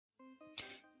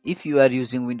If you are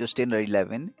using Windows 10 or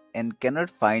 11 and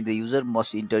cannot find the user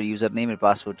must enter username and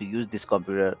password to use this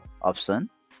computer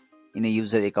option in a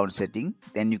user account setting,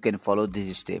 then you can follow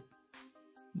this step.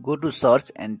 Go to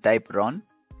search and type run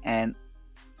and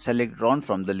select run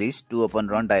from the list to open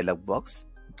run dialog box.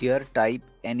 There type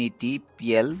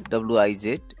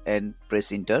netplwiz and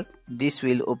press enter. This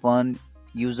will open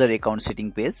user account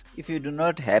setting page. If you do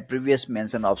not have previous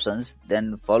mentioned options,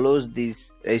 then follow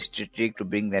this registry trick to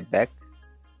bring them back.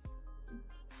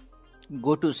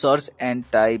 Go to search and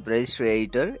type registry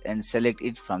editor and select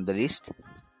it from the list.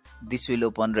 This will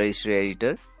open registry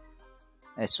editor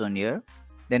as shown here.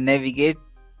 Then navigate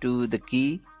to the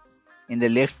key in the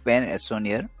left pane as shown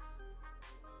here.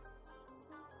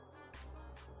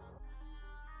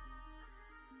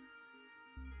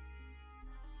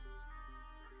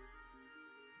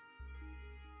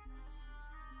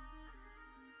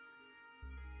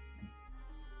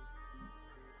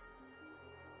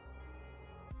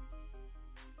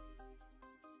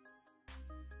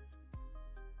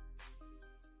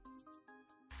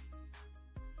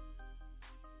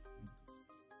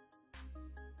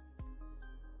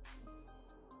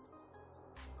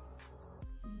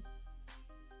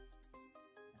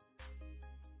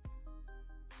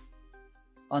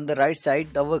 On the right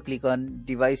side, double click on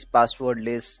device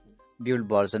passwordless build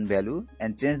version value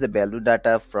and change the value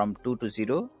data from 2 to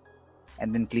 0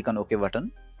 and then click on OK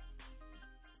button.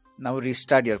 Now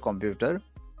restart your computer.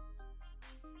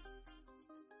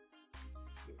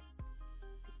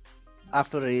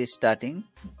 After restarting,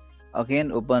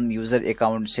 again open user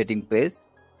account setting page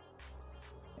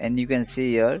and you can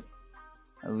see here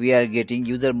we are getting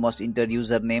user must enter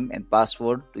username and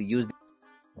password to use.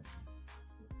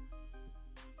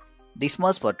 This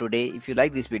much for today. If you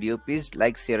like this video, please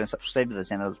like, share and subscribe to the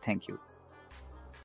channel. Thank you.